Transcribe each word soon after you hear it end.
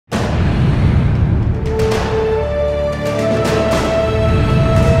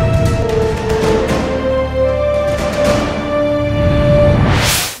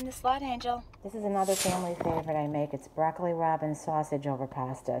This is another family favorite I make. It's broccoli rabe and sausage over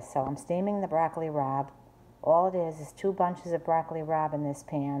pasta. So I'm steaming the broccoli rabe. All it is 2 bunches of broccoli rabe in this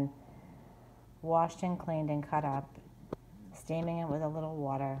pan, washed and cleaned and cut up, steaming it with a little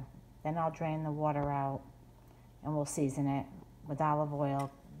water. Then I'll drain the water out and we'll season it with olive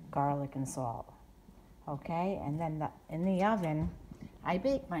oil, garlic, and salt. Okay, and then in the oven, I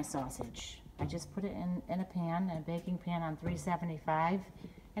bake my sausage. I just put it in a pan, a baking pan on 375,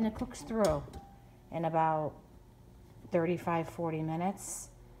 and it cooks through in about 35-40 minutes,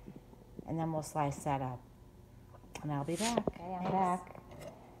 and then we'll slice that up. And I'll be back. Okay, I'm back.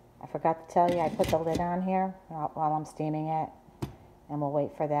 I forgot to tell you, I put the lid on here while I'm steaming it, and we'll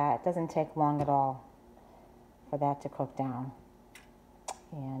wait for that. It doesn't take long at all for that to cook down.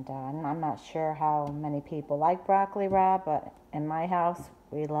 And I'm not sure how many people like broccoli rabe, but in my house,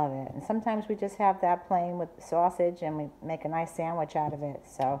 we love it. And sometimes we just have that plain with sausage and we make a nice sandwich out of it.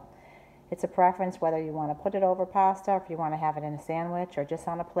 So it's a preference whether you want to put it over pasta, or if you want to have it in a sandwich, or just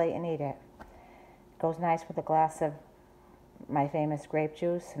on a plate and eat it. It goes nice with a glass of my famous grape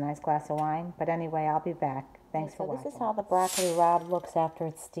juice, a nice glass of wine. But anyway, I'll be back. Thanks for watching. This is how the broccoli rabe looks after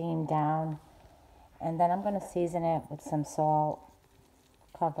it's steamed down. And then I'm going to season it with some salt.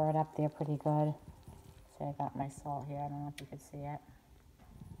 Cover it up there pretty good. So I got my salt here. I don't know if you can see it.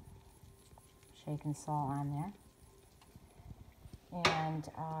 Shaking salt on there. And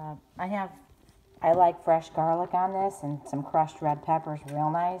I like fresh garlic on this, and some crushed red peppers, real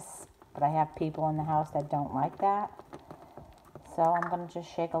nice. But I have people in the house that don't like that. So I'm going to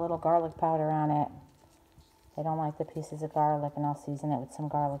just shake a little garlic powder on it. They don't like the pieces of garlic, and I'll season it with some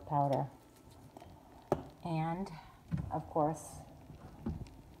garlic powder. And, of course,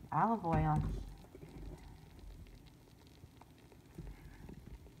 olive oil.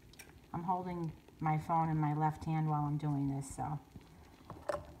 I'm holding my phone in my left hand while I'm doing this, so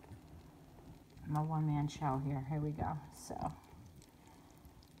I'm a one-man show here. Here we go. So,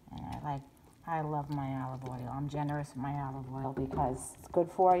 and I love my olive oil. I'm generous with my olive oil because it's good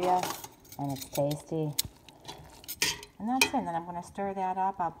for you and it's tasty. And that's it. And then I'm going to stir that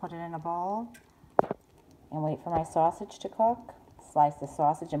up. I'll put it in a bowl and wait for my sausage to cook. Slice the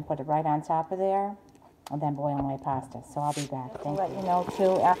sausage and put it right on top of there, and then boil my pasta. So I'll be back. Thank you. Let you know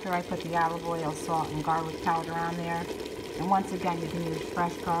too, after I put the olive oil, salt, and garlic powder on there, and once again you can use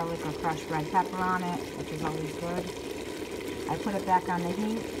fresh garlic or crushed red pepper on it, which is always good. I put it back on the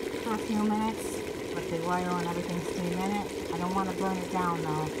heat for a few minutes, let the oil and everything steam in it. I don't want to burn it down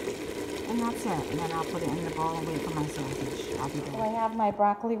though. And that's it. And then I'll put it in the bowl and wait for my sausage. I'll be back. So I have my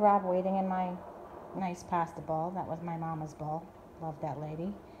broccoli rabe waiting in my nice pasta bowl. That was my mama's bowl. Love that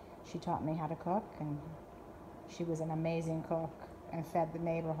lady. She taught me how to cook, and she was an amazing cook and fed the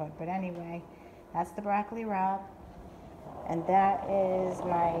neighborhood. But anyway, that's the broccoli rabe, and that is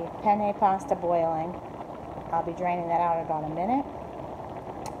my penne pasta boiling. I'll be draining that out in about a minute,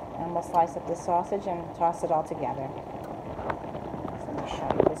 and we'll slice up the sausage and toss it all together. So let me show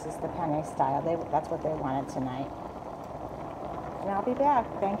you. This is the penne style. That's what they wanted tonight. And I'll be back.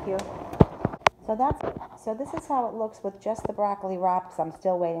 Thank you. So this is how it looks with just the broccoli rabe, because I'm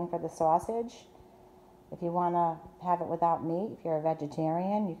still waiting for the sausage. If you want to have it without meat, if you're a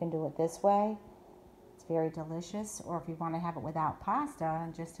vegetarian, you can do it this way. It's very delicious. Or if you want to have it without pasta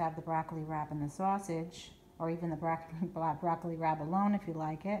and just have the broccoli rabe and the sausage, or even the broccoli rabe alone if you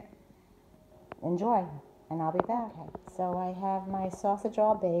like it, enjoy. And I'll be back. Okay. So I have my sausage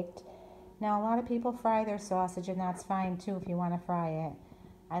all baked. Now a lot of people fry their sausage, and that's fine too if you want to fry it.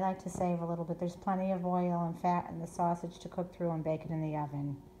 I like to save a little bit. There's plenty of oil and fat in the sausage to cook through and bake it in the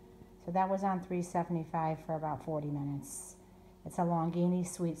oven. So that was on 375 for about 40 minutes. It's a Longini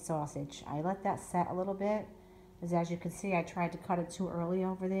sweet sausage. I let that set a little bit, because as you can see, I tried to cut it too early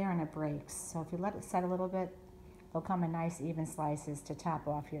over there and it breaks. So if you let it set a little bit, they'll come in nice even slices to top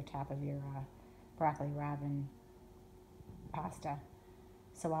off your broccoli rabe and pasta.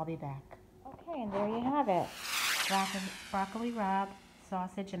 So I'll be back. Okay, and there you have it. Broccoli rabe,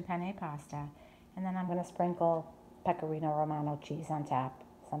 sausage, and penne pasta. And then I'm going to sprinkle pecorino romano cheese on top.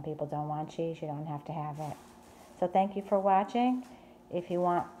 Some people don't want cheese. You don't have to have it. So thank you for watching. If you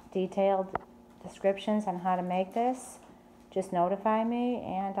want detailed descriptions on how to make this, just notify me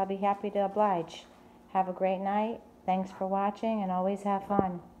and I'll be happy to oblige. Have a great night. Thanks for watching, and always have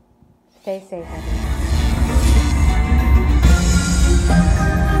fun. Stay safe, everyone.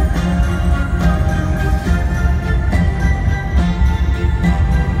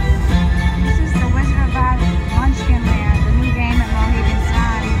 Munchkinland, the new game at Mohegan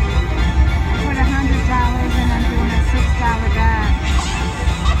Sun. I put $100 and I'm doing a $6 bet.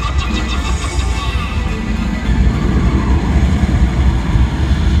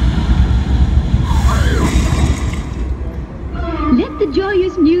 the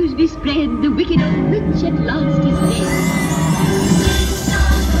joyous news be spread, the wicked old witch at last is dead.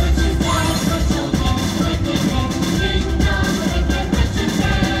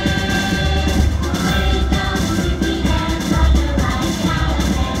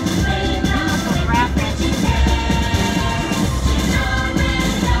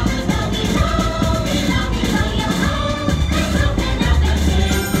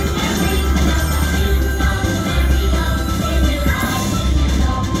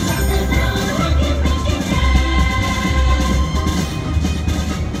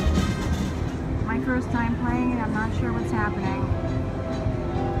 First time playing it, I'm not sure what's happening.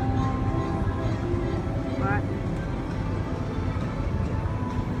 But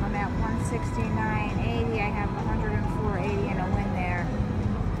I'm at 169.80. I have 104.80 and a win there.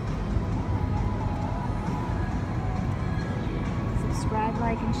 Subscribe,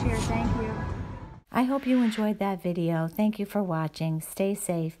 like, and share. Thank you. I hope you enjoyed that video. Thank you for watching. Stay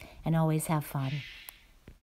safe and always have fun.